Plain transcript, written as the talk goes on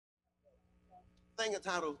thing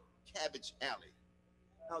entitled Cabbage Alley.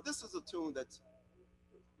 Now, this is a tune that's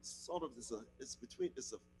sort of it's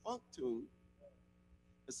a funk tune,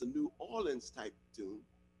 it's a New Orleans type tune,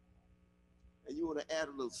 and you want to add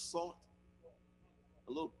a little salt,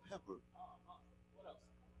 a little pepper,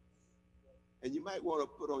 and you might want to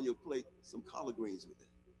put on your plate some collard greens with it.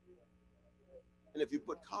 And if you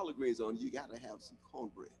put collard greens on, you got to have some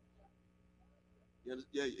cornbread.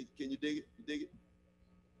 Yeah, can you dig it? You dig it?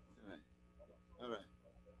 All right. All right.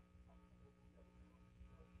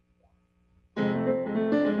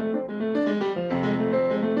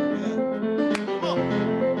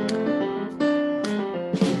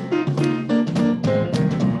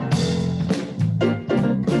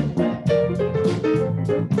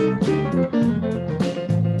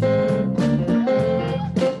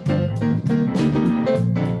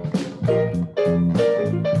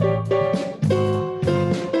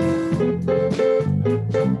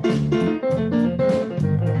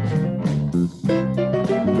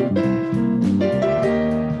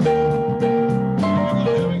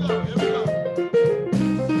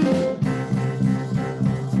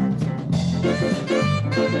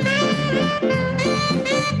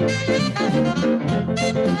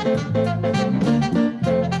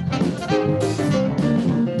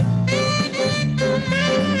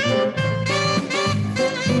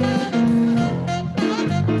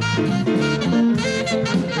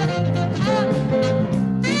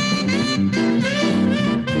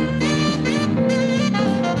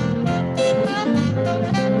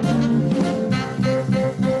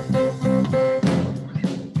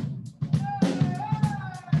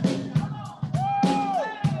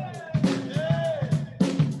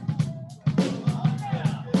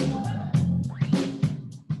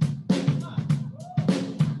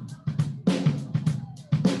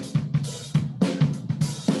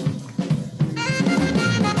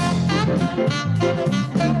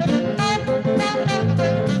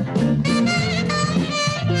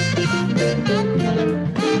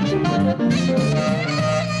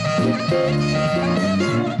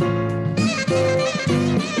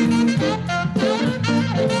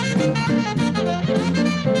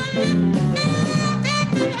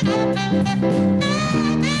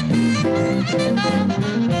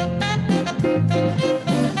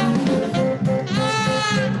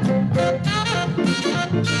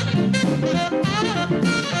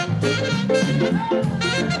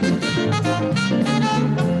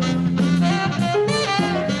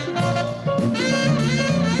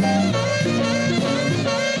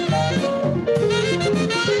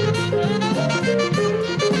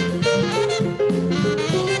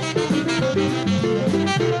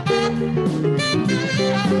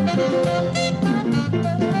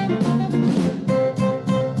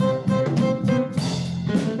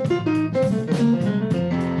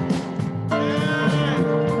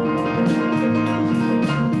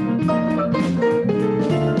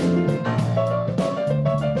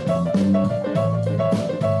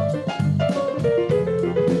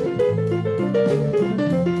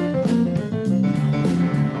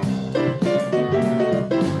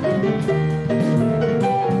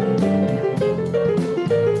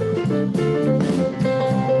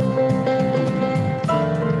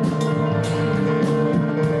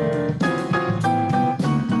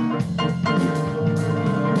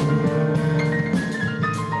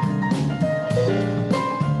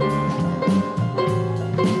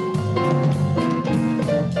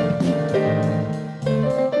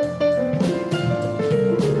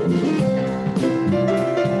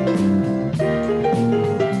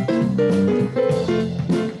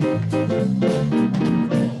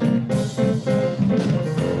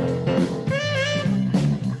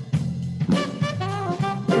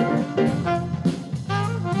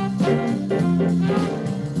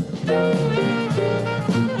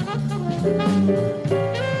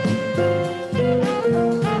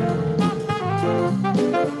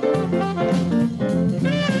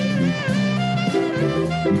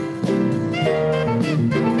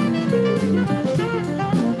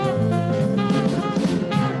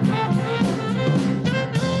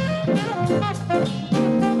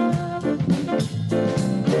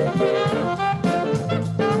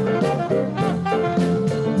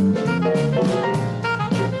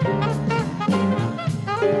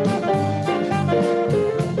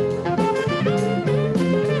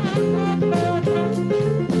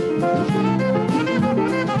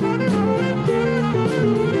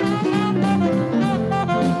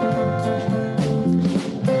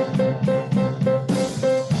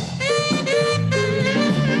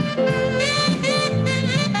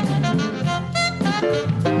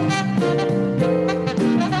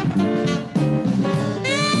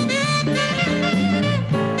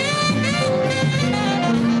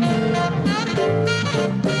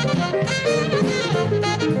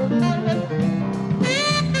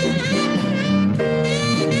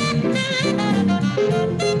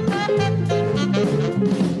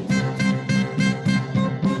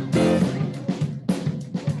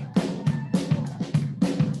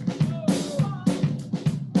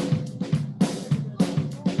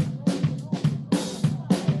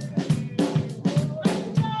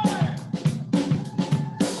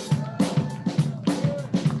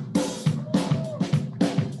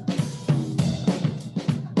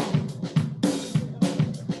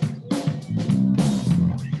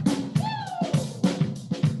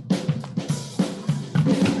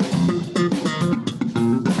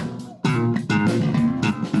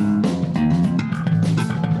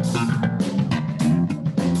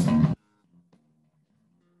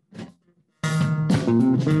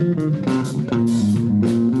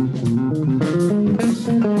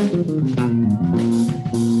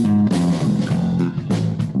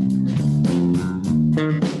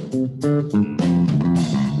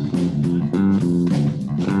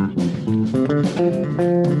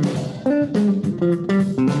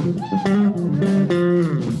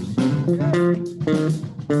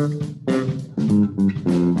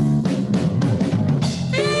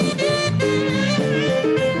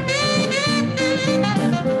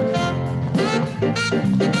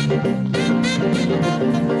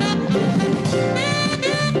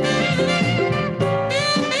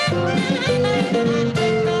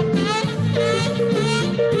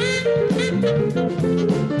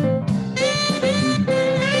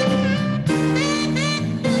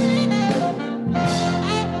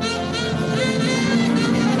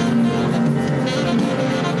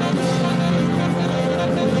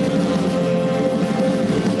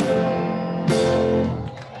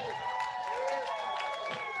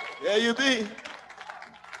 There you be.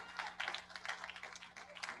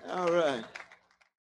 All right.